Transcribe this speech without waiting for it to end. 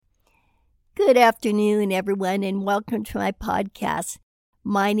Good afternoon, everyone, and welcome to my podcast.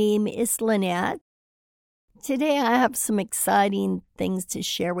 My name is Lynette. Today I have some exciting things to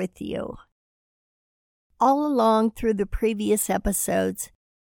share with you. All along through the previous episodes,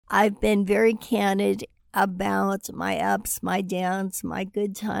 I've been very candid about my ups, my downs, my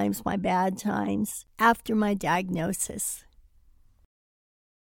good times, my bad times after my diagnosis.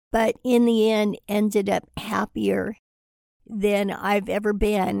 But in the end, ended up happier than I've ever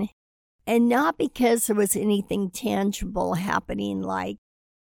been. And not because there was anything tangible happening like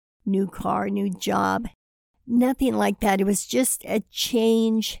new car, new job, nothing like that. It was just a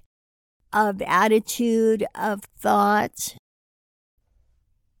change of attitude, of thought,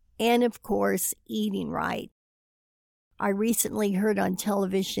 and of course, eating right. I recently heard on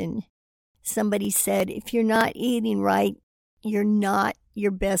television, somebody said, if you're not eating right, you're not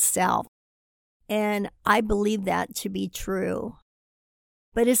your best self. And I believe that to be true.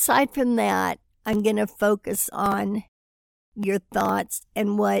 But aside from that, I'm going to focus on your thoughts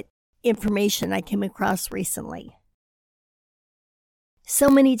and what information I came across recently. So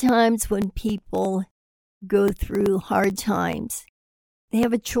many times when people go through hard times, they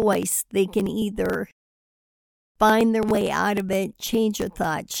have a choice. They can either find their way out of it, change their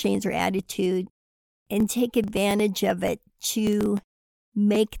thoughts, change their attitude, and take advantage of it to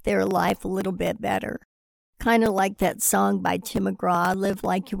make their life a little bit better. Kind of like that song by Tim McGraw, Live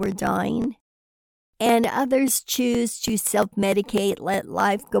Like You Were Dying. And others choose to self-medicate, let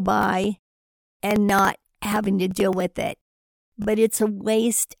life go by, and not having to deal with it. But it's a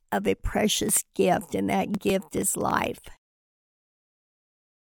waste of a precious gift, and that gift is life.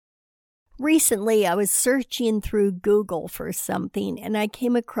 Recently, I was searching through Google for something, and I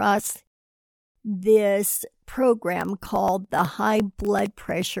came across this program called the High Blood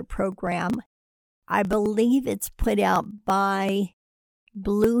Pressure Program. I believe it's put out by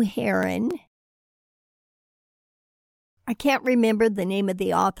Blue Heron. I can't remember the name of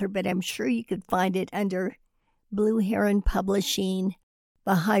the author, but I'm sure you could find it under Blue Heron Publishing,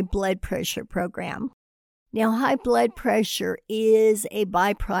 the High Blood Pressure Program. Now, high blood pressure is a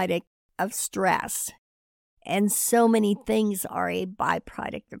byproduct of stress, and so many things are a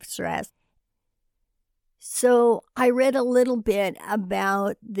byproduct of stress. So I read a little bit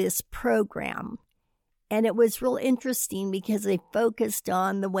about this program, and it was real interesting because they focused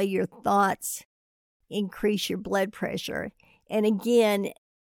on the way your thoughts increase your blood pressure. And again,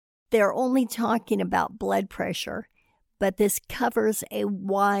 they're only talking about blood pressure, but this covers a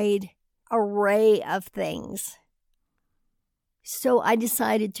wide array of things. So I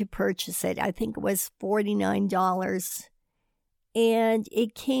decided to purchase it. I think it was $49. And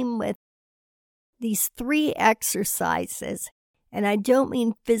it came with these 3 exercises. And I don't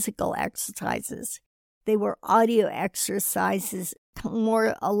mean physical exercises. They were audio exercises,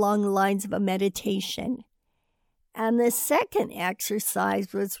 more along the lines of a meditation. And the second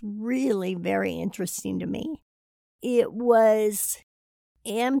exercise was really very interesting to me. It was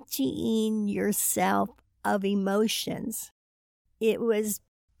emptying yourself of emotions. It was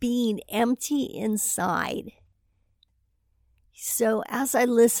being empty inside. So as I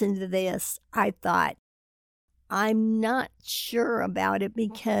listened to this, I thought, I'm not sure about it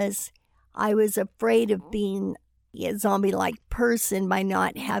because I was afraid of being a zombie-like person by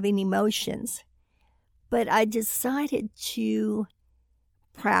not having emotions. But I decided to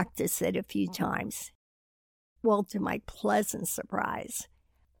practice it a few times. Well, to my pleasant surprise,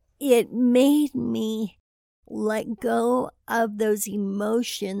 it made me let go of those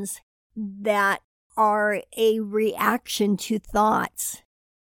emotions that are a reaction to thoughts.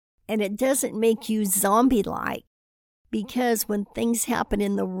 And it doesn't make you zombie-like, because when things happen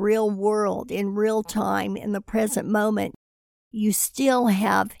in the real world, in real time, in the present moment, you still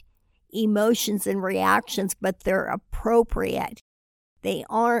have emotions and reactions, but they're appropriate. They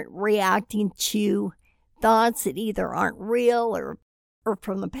aren't reacting to thoughts that either aren't real or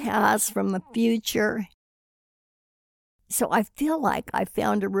from the past, from the future. So I feel like I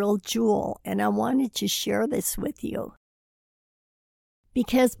found a real jewel, and I wanted to share this with you.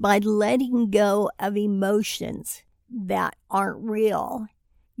 Because by letting go of emotions that aren't real,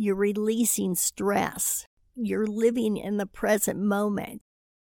 you're releasing stress. You're living in the present moment.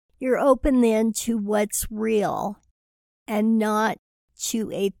 You're open then to what's real and not to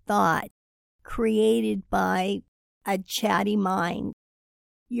a thought created by a chatty mind.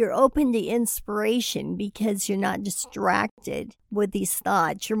 You're open to inspiration because you're not distracted with these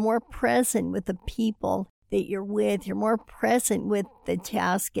thoughts. You're more present with the people that you're with. You're more present with the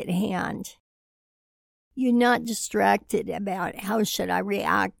task at hand. You're not distracted about how should I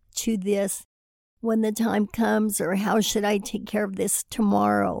react to this when the time comes, or how should I take care of this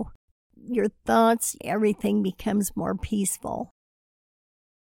tomorrow. your thoughts, everything becomes more peaceful.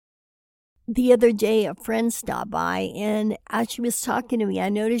 The other day, a friend stopped by, and as she was talking to me, I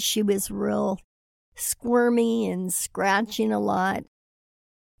noticed she was real squirmy and scratching a lot.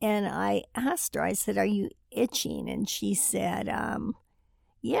 And I asked her, I said, "Are you itching?" And she said,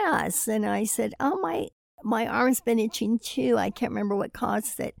 "Yes." And I said, "Oh, my arm's been itching too. I can't remember what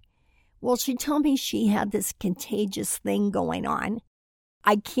caused it." Well, she told me she had this contagious thing going on.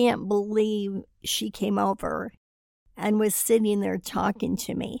 I can't believe she came over and was sitting there talking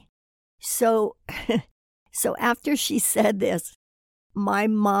to me. So after she said this, my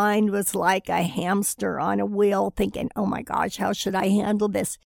mind was like a hamster on a wheel thinking, oh my gosh, how should I handle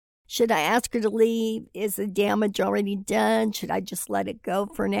this? Should I ask her to leave? Is the damage already done? Should I just let it go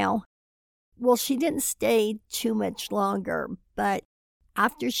for now? Well, she didn't stay too much longer, but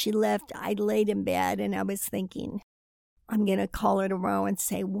after she left, I laid in bed and I was thinking, I'm going to call her tomorrow and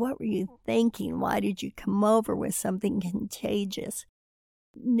say, what were you thinking? Why did you come over with something contagious?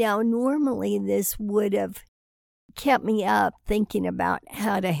 Now, normally this would have kept me up thinking about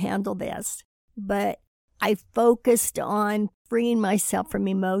how to handle this, but I focused on freeing myself from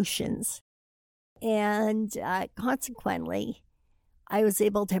emotions. And consequently, I was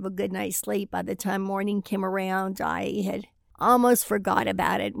able to have a good night's sleep. By the time morning came around, I had almost forgot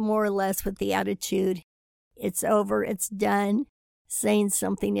about it, more or less with the attitude, it's over, it's done. Saying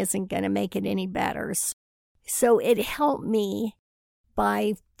something isn't going to make it any better. So it helped me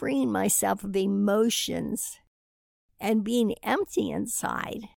by freeing myself of emotions and being empty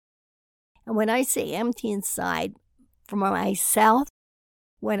inside. And when I say empty inside, for myself,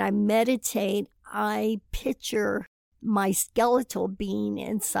 when I meditate, I picture my skeletal being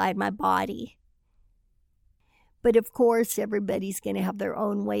inside my body. But of course, everybody's going to have their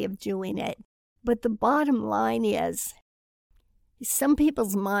own way of doing it. But the bottom line is, some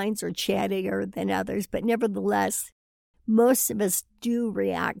people's minds are chattier than others, but nevertheless, most of us do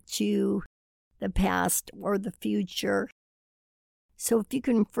react to the past or the future. So if you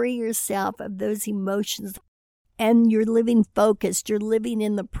can free yourself of those emotions and you're living focused, you're living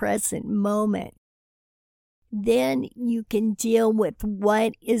in the present moment, then you can deal with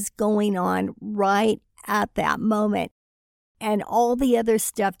what is going on right at that moment. And all the other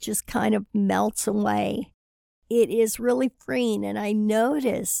stuff just kind of melts away. It is really freeing. And I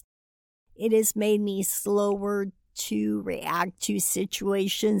noticed it has made me slower to react to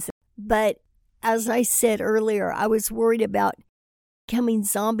situations. But as I said earlier, I was worried about becoming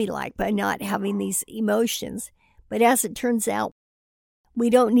zombie-like by not having these emotions. But as it turns out, we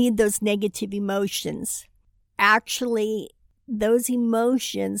don't need those negative emotions. Actually, those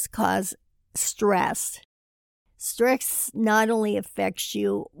emotions cause stress. Stress not only affects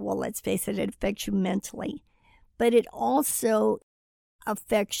you, well, let's face it, it affects you mentally, but it also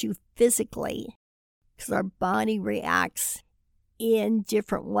affects you physically because our body reacts in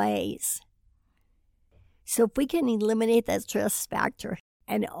different ways. So if we can eliminate that stress factor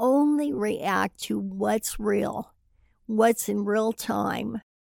and only react to what's real, what's in real time,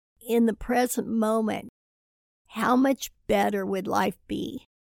 in the present moment, how much better would life be?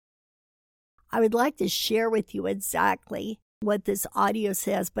 I would like to share with you exactly what this audio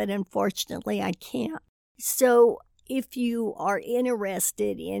says, but unfortunately I can't. So if you are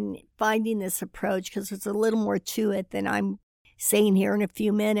interested in finding this approach, because there's a little more to it than I'm saying here in a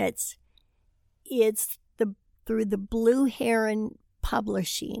few minutes, it's through the Blue Heron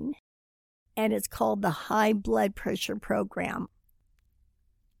Publishing, and it's called the High Blood Pressure Program.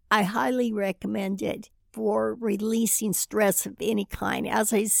 I highly recommend it for releasing stress of any kind.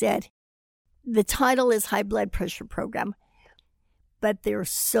 As I said, the title is High Blood Pressure Program, but there are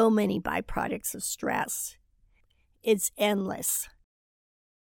so many byproducts of stress. It's endless.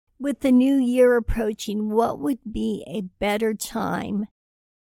 With the new year approaching, what would be a better time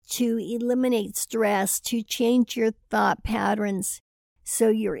to eliminate stress, to change your thought patterns so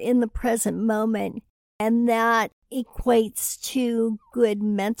you're in the present moment? And that equates to good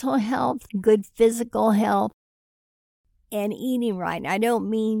mental health, good physical health, and eating right. I don't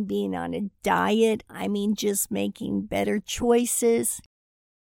mean being on a diet. I mean just making better choices.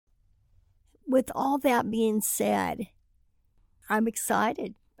 With all that being said, I'm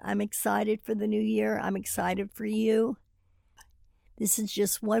excited. I'm excited for the new year. I'm excited for you. This is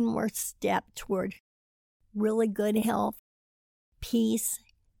just one more step toward really good health, peace,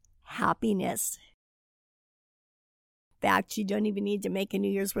 happiness. In fact, you don't even need to make a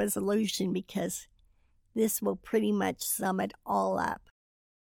New Year's resolution because this will pretty much sum it all up.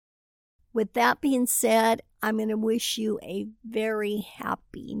 With that being said, I'm going to wish you a very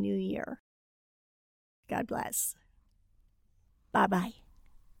happy New Year. God bless. Bye-bye.